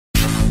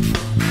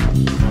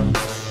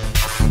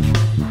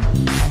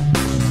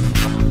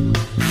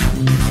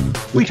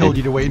We told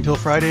you to wait until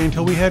Friday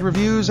until we had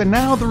reviews, and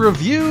now the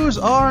reviews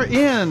are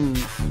in.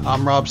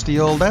 I'm Rob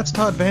Steele, that's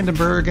Todd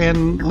Vandenberg,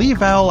 and Lee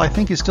Vowell, I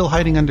think, is still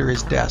hiding under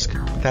his desk.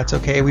 But that's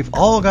okay, we've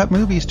all got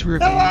movies to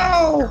review.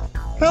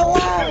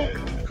 Hello!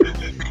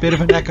 Bit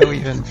of an echo,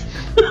 even.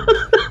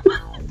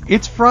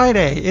 It's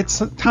Friday. It's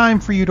time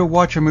for you to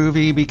watch a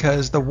movie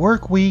because the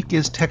work week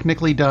is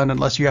technically done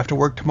unless you have to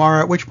work tomorrow,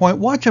 at which point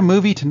watch a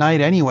movie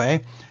tonight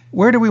anyway.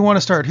 Where do we want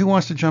to start? Who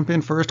wants to jump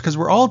in first? Because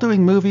we're all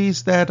doing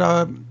movies that,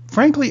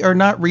 frankly, are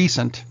not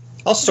recent.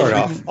 I'll start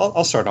off.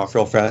 I'll start off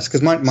real fast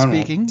because mine won't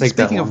take that long.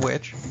 Speaking of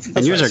which.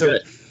 And yours are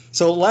good.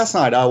 So last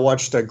night I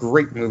watched a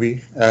great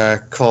movie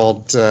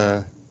called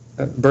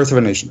Birth of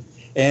a Nation.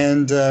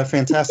 And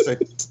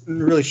fantastic,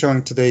 really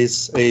showing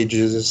today's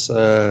age's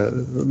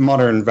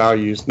modern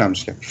values. No, I'm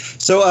just kidding.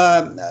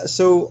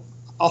 So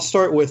I'll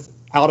start with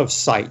Out of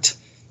Sight,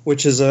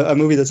 which is a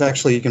movie that's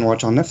actually you can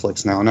watch on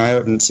Netflix now. And I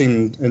haven't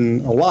seen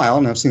in a while,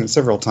 and I've seen it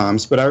several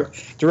times. But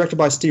directed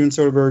by Steven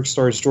Soderbergh,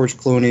 stars George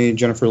Clooney,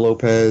 Jennifer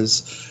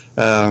Lopez,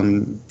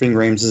 Ving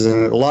Rhames is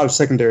in it. A lot of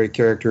secondary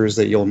characters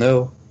that you'll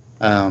know.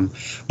 But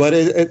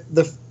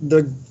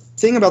the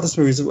thing about this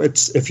movie is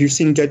it's if you've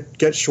seen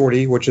Get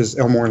Shorty, which is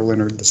Elmore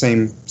Leonard, the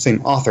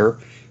same author,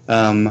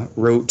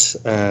 wrote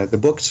the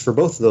books for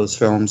both of those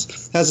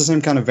films, has the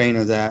same kind of vein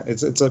as that.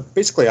 It's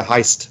basically a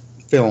heist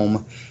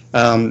film,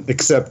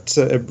 except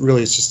it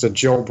really is just a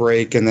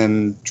jailbreak, and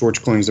then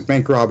George Clooney's a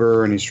bank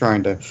robber, and he's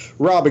trying to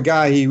rob a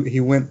guy he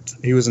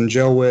was in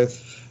jail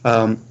with.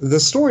 The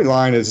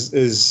storyline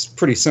is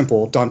pretty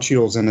simple. Don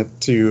Cheadle's in it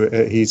too.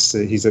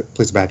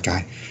 Plays a bad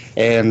guy.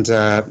 And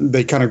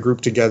they kind of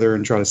group together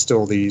and try to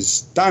steal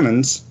these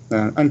diamonds,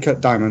 uncut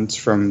diamonds,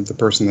 from the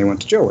person they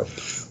went to jail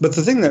with. But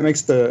the thing that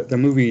makes the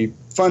movie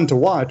fun to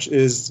watch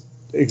is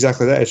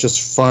exactly that. It's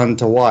just fun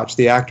to watch.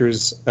 The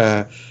actors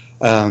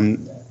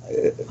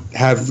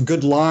have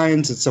good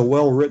lines. It's a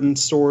well-written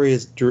story.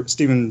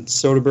 Steven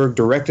Soderbergh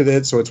directed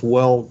it, so it's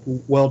well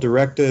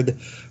directed.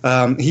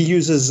 He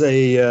uses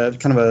a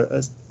kind of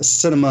a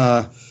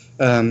cinema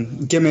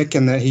gimmick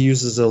in that he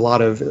uses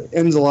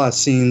ends a lot of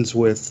scenes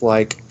with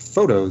like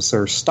photos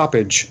or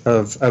stoppage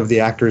of the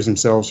actors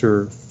themselves who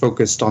are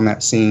focused on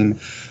that scene,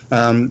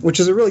 which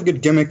is a really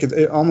good gimmick.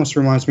 It almost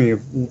reminds me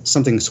of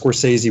something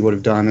Scorsese would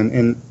have done,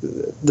 and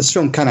this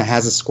film kind of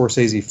has a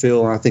Scorsese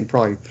feel, and I think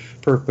probably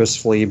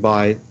purposefully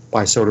by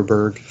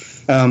Soderbergh.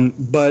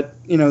 But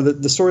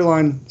the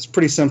storyline is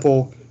pretty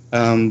simple,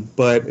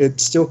 but it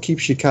still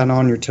keeps you kind of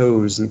on your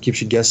toes and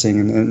keeps you guessing.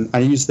 And I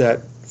use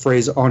that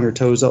phrase "on your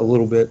toes" a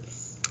little bit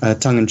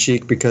tongue in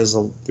cheek because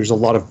there's a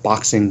lot of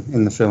boxing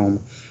in the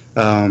film.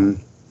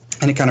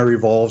 And it kind of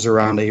revolves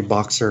around a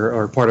boxer,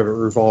 or part of it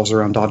revolves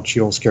around Don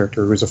Cheadle's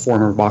character, who's a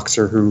former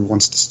boxer who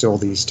wants to steal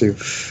these two.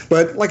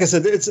 But like I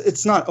said,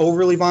 it's not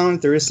overly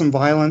violent. There is some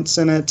violence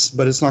in it,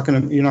 but you're not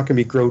going to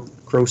be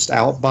grossed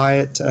out by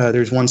it.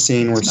 There's one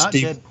scene where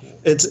Steve.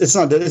 It's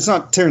not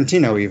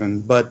Tarantino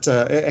even, but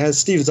it has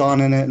Steve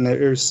Zahn in it, and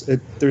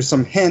there's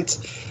some hint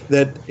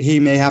that he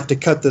may have to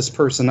cut this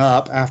person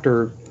up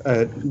after,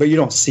 but you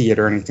don't see it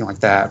or anything like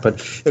that.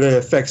 But it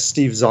affects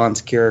Steve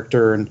Zahn's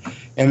character,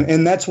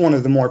 and that's one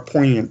of the more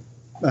poignant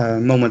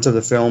moments of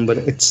the film. But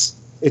it's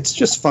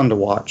just fun to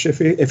watch.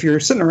 If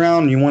you're sitting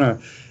around and you want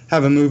to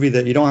have a movie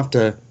that you don't have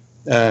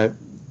to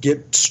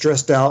get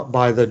stressed out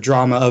by the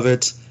drama of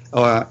it,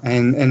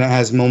 and it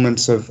has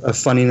moments of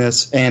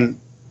funniness and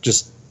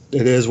just.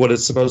 It is what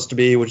it's supposed to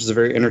be, which is a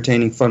very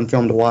entertaining, fun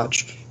film to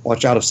watch.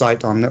 Watch Out of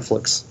Sight on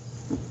Netflix.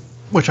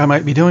 Which I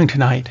might be doing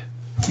tonight,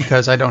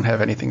 because I don't have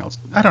anything else.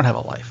 I don't have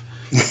a life.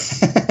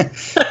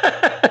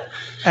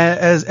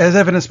 as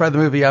evidenced by the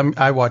movie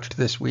I watched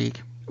this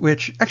week,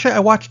 which, actually, I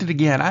watched it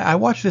again. I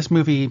watched this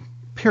movie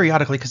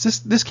periodically, because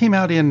this came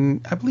out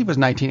in, I believe it was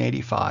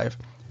 1985.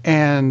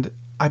 And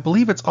I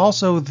believe it's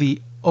also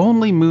the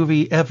only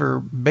movie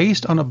ever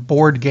based on a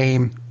board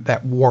game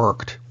that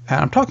worked. And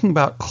I'm talking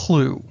about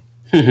Clue.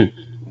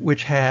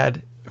 Which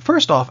had,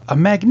 first off, a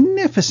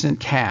magnificent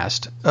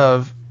cast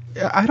of,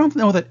 I don't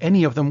know that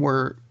any of them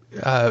were,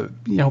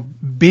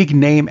 big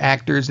name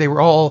actors. They were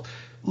all,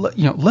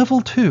 level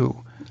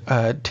 2.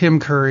 Tim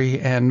Curry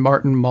and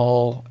Martin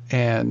Mull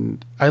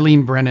and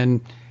Eileen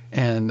Brennan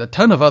and a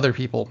ton of other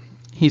people.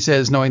 He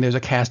says, knowing there's a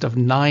cast of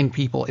 9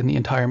 people in the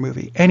entire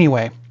movie.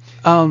 Anyway,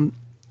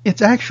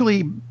 it's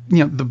actually,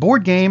 the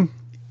board game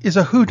is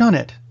a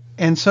whodunit,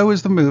 and so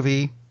is the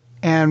movie.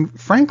 And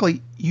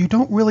frankly, you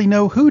don't really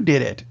know who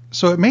did it.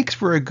 So it makes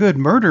for a good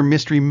murder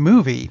mystery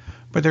movie.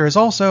 But there is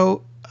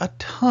also a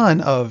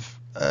ton of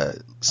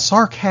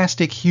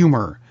sarcastic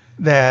humor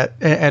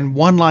and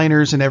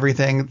one-liners and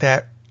everything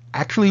that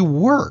actually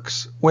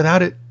works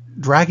without it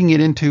dragging it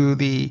into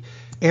the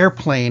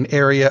airplane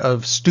area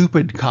of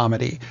stupid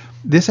comedy.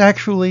 This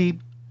actually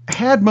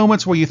had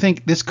moments where you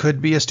think this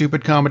could be a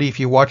stupid comedy. If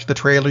you watch the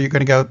trailer, you're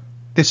going to go,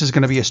 this is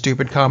going to be a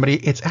stupid comedy.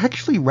 It's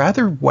actually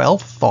rather well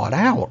thought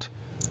out.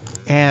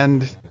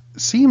 And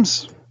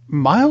seems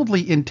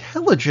mildly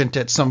intelligent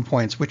at some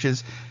points, which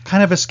is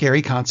kind of a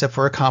scary concept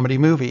for a comedy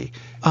movie.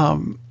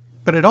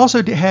 But it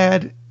also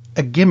had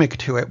a gimmick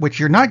to it, which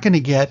you're not going to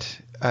get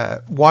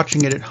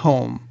watching it at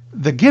home.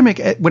 The gimmick,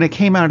 when it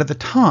came out at the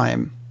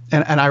time,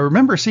 and I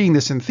remember seeing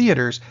this in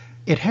theaters,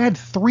 it had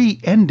 3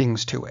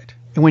 endings to it.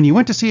 And when you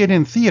went to see it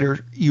in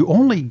theater, you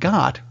only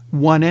got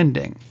one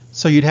ending.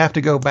 So you'd have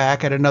to go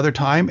back at another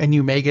time, and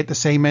you may get the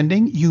same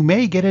ending. You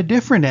may get a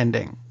different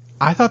ending.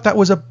 I thought that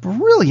was a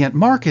brilliant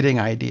marketing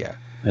idea.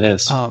 It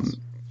is.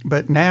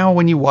 But now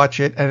when you watch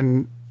it,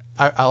 and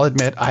I'll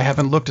admit I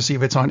haven't looked to see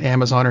if it's on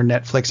Amazon or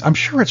Netflix. I'm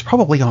sure it's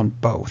probably on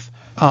both.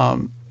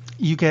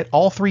 You get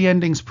all 3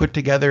 endings put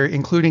together,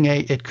 including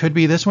it could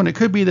be this one, it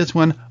could be this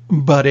one,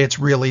 but it's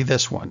really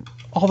this one.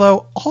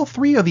 Although all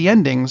 3 of the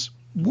endings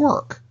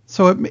work.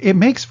 So it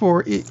makes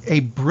for a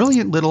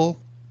brilliant little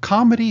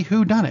comedy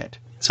whodunit.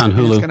 It's on Hulu.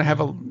 And it's going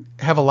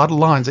to have a lot of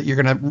lines that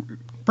you're going to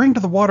bring to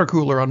the water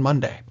cooler on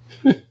Monday.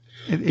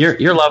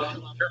 Your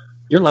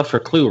love for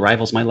Clue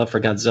rivals my love for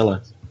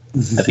Godzilla.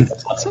 I think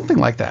that's something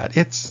like that.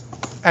 It's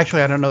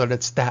actually, I don't know that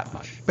it's that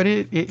much, but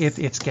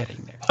it's getting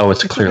there. Oh,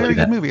 it's clearly a very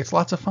that. good movie. It's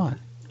lots of fun.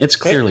 It's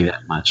clearly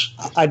that much.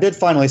 I did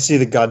finally see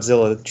the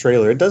Godzilla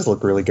trailer. It does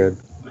look really good.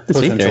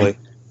 Potentially.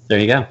 There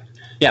you go.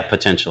 Yeah,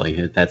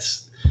 potentially.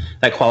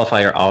 That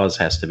qualifier always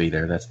has to be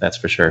there. That's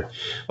for sure.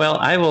 Well,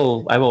 I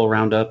will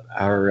round up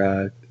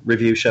our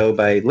review show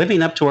by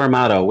living up to our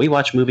motto: we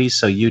watch movies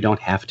so you don't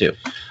have to.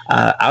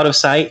 Out of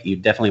Sight, you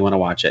definitely want to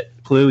watch it.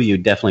 Clue, you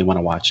definitely want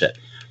to watch it.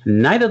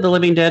 Night of the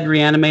Living Dead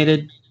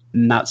Reanimated,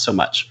 not so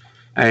much.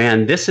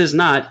 And this is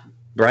not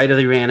Bride of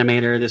the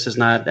Reanimator. This is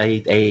not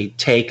a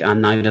take on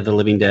Night of the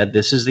Living Dead.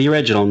 This is the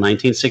original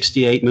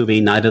 1968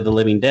 movie, Night of the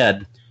Living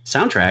Dead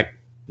soundtrack.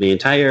 The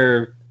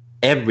entire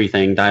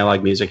everything,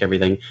 dialogue, music,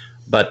 everything.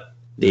 But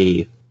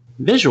the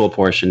visual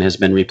portion has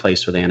been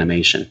replaced with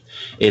animation.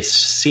 It's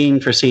scene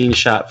for scene,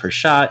 shot for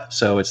shot,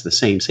 so it's the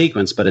same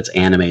sequence, but it's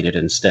animated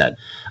instead.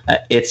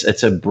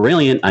 It's a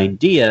brilliant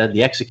idea.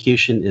 The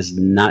execution is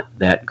not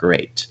that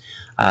great.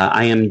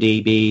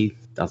 IMDb,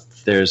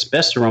 there's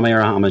Best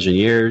Romero homage in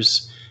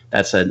years.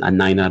 That's a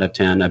 9 out of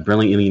 10. A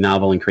brilliantly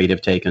novel and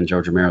creative take on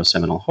George Romero's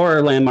seminal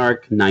horror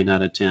landmark, 9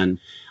 out of 10.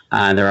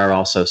 There are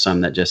also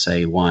some that just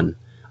say 1,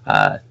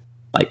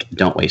 like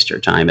don't waste your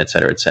time, et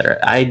cetera, et cetera.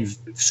 I'd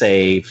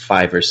say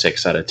 5 or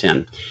 6 out of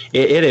 10.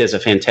 It is a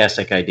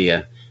fantastic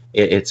idea.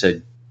 It's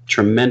a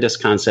tremendous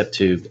concept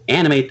to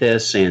animate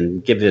this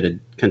and give it a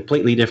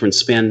completely different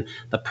spin.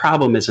 The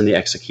problem is in the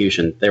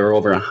execution. There were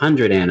over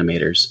 100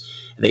 animators.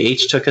 They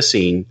each took a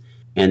scene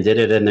and did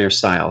it in their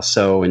style.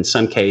 So in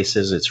some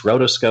cases, it's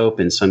rotoscope.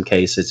 In some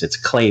cases, it's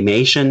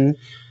claymation.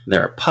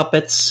 There are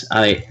puppets.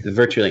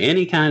 Virtually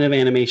any kind of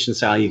animation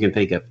style you can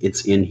think of,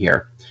 it's in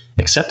here.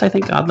 Except, I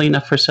think, oddly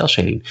enough, for cell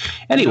shading.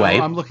 Anyway.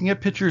 No, I'm looking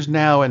at pictures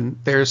now, and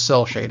there's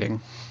cell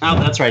shading. Oh,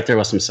 that's right. There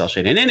was some cell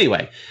shading.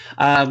 Anyway.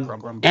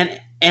 And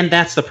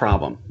that's the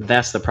problem.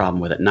 That's the problem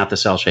with it. Not the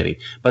cell shading,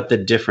 but the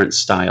different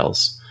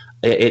styles.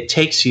 It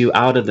takes you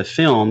out of the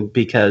film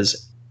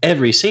because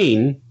every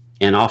scene,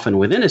 and often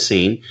within a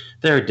scene,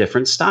 there are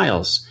different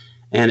styles.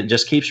 And it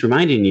just keeps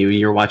reminding you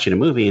you're watching a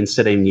movie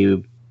instead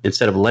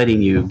of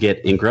letting you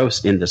get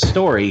engrossed in the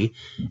story.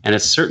 And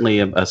it's certainly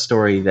a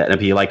story that,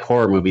 if you like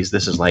horror movies,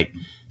 this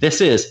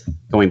is,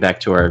 going back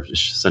to our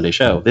Sunday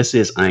show, this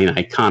is an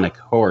iconic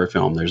horror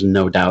film. There's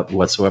no doubt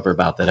whatsoever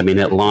about that. I mean,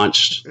 it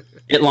launched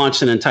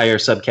an entire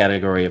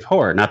subcategory of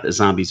horror. Not that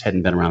zombies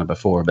hadn't been around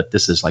before, but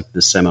this is like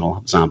the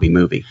seminal zombie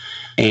movie.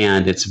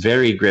 And it's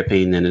very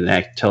gripping, and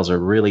it tells a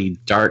really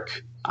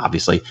dark,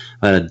 obviously,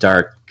 a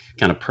dark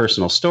kind of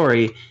personal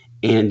story.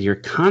 And you're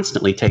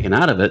constantly taken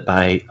out of it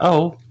by,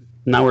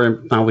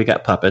 now we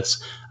got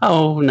puppets.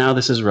 Oh, now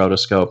this is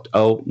rotoscoped.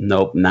 Oh,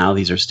 nope. Now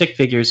these are stick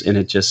figures, and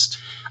it just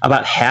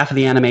about half of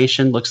the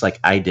animation looks like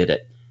I did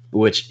it,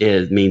 which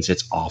means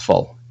it's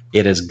awful.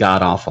 It is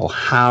god awful.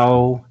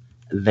 How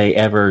they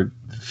ever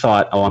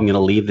thought, I'm going to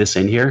leave this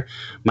in here.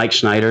 Mike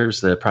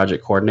Schneider's the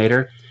project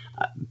coordinator.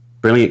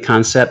 Brilliant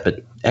concept,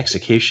 but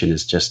execution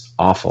is just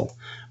awful.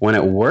 When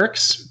it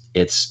works,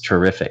 it's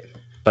terrific.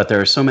 But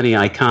there are so many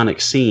iconic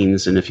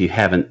scenes, and if you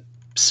haven't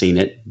seen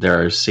it, there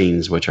are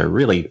scenes which are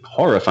really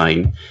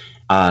horrifying.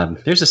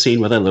 There's a scene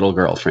with a little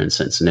girl, for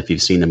instance, and if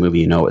you've seen the movie,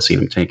 you know what scene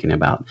I'm talking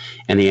about.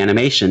 And the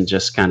animation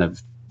just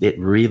it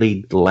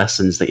really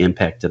lessens the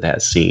impact of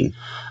that scene.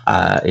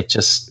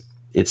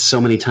 It's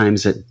so many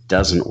times it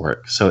doesn't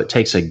work. So it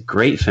takes a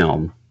great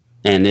film,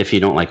 and if you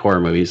don't like horror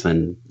movies,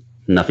 then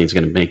nothing's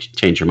going to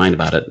change your mind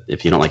about it.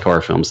 If you don't like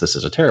horror films, this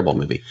is a terrible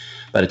movie.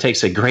 But it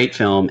takes a great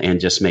film and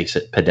just makes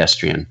it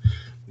pedestrian,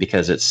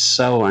 because it's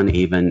so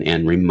uneven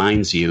and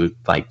reminds you,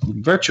 like,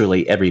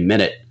 virtually every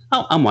minute,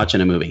 I'm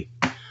watching a movie.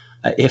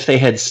 If they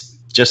had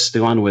just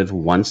gone with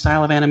one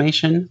style of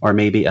animation, or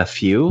maybe a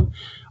few,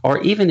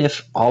 or even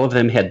if all of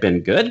them had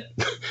been good,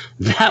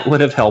 that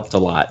would have helped a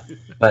lot.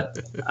 But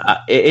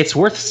it's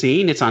worth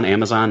seeing. It's on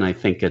Amazon. I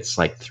think it's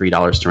like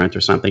 $3 to rent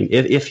or something.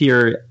 If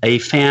you're a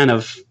fan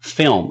of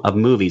film, of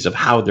movies, of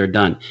how they're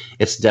done,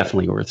 it's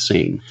definitely worth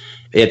seeing.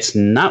 It's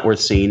not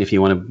worth seeing if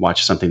you want to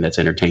watch something that's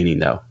entertaining,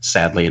 though,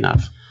 sadly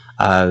enough.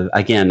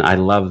 Again, I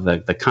love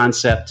the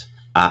concept.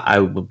 I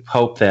would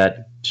hope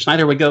that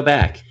Schneider would go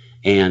back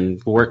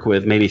and work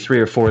with maybe 3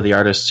 or 4 of the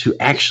artists who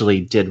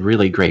actually did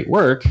really great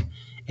work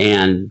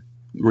and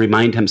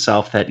remind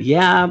himself that,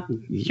 yeah,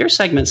 your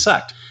segment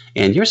sucked,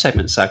 and your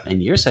segment sucked,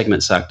 and your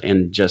segment sucked,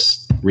 and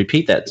just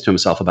repeat that to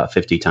himself about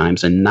 50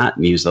 times and not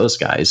use those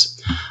guys.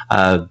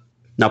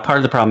 Now, part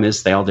of the problem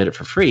is they all did it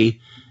for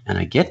free, and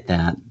I get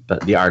that,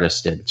 but the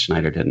artist did.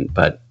 Schneider didn't.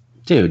 But,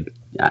 dude,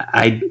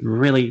 I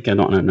really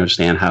don't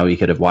understand how he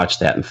could have watched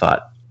that and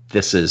thought,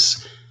 this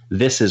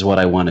is what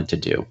I wanted to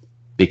do,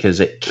 because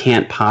it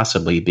can't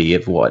possibly be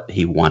of what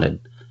he wanted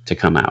to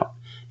come out,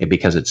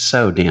 because it's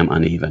so damn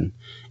uneven,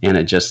 and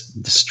it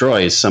just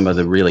destroys some of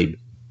the really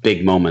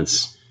big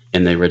moments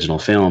in the original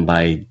film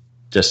by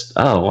just,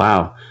 oh,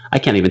 wow, I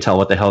can't even tell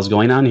what the hell's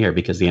going on here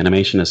because the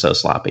animation is so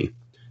sloppy.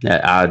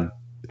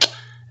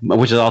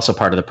 Which is also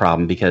part of the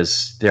problem,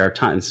 because there are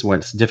times when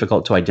it's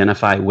difficult to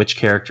identify which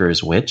character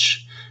is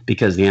which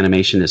because the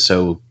animation is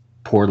so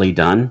poorly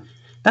done.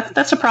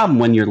 That's a problem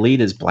when your lead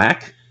is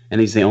black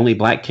and he's the only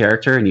black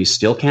character and you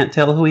still can't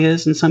tell who he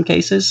is in some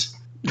cases.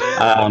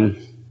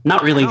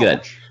 Not really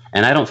good.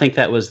 And I don't think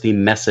that was the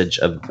message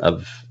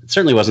of it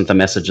certainly wasn't the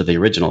message of the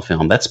original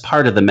film. That's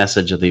part of the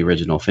message of the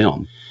original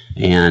film.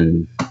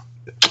 And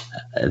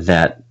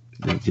that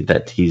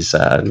he's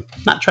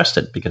not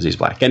trusted because he's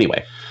black.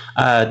 Anyway,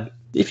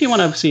 if you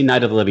want to see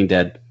Night of the Living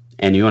Dead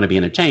and you want to be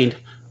entertained,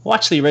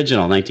 watch the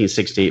original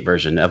 1968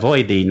 version.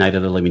 Avoid the Night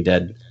of the Living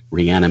Dead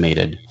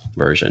reanimated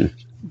version.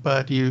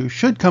 But you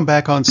should come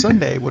back on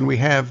Sunday when we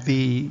have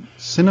the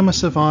Cinema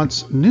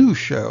Savants news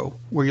show,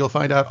 where you'll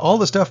find out all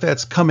the stuff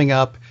that's coming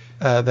up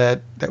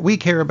that we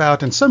care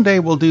about. And someday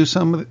we'll do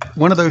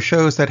one of those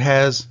shows that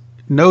has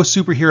no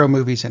superhero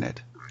movies in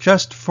it,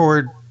 just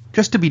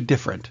to be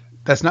different.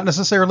 That's not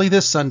necessarily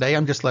this Sunday.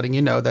 I'm just letting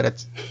you know that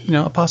it's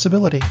a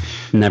possibility.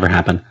 Never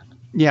happen.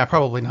 Yeah,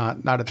 probably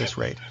not. Not at this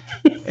rate.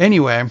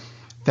 Anyway,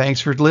 thanks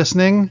for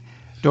listening.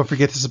 Don't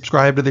forget to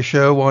subscribe to the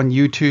show on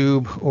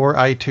YouTube or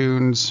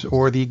iTunes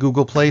or the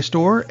Google Play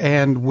Store,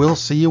 and we'll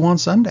see you on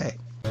Sunday.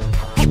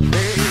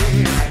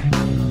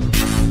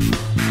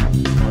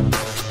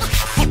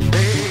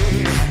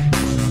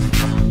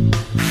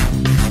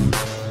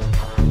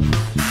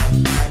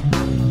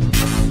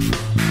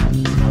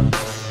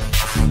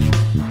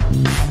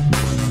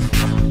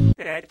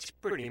 That's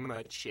pretty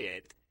much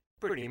it.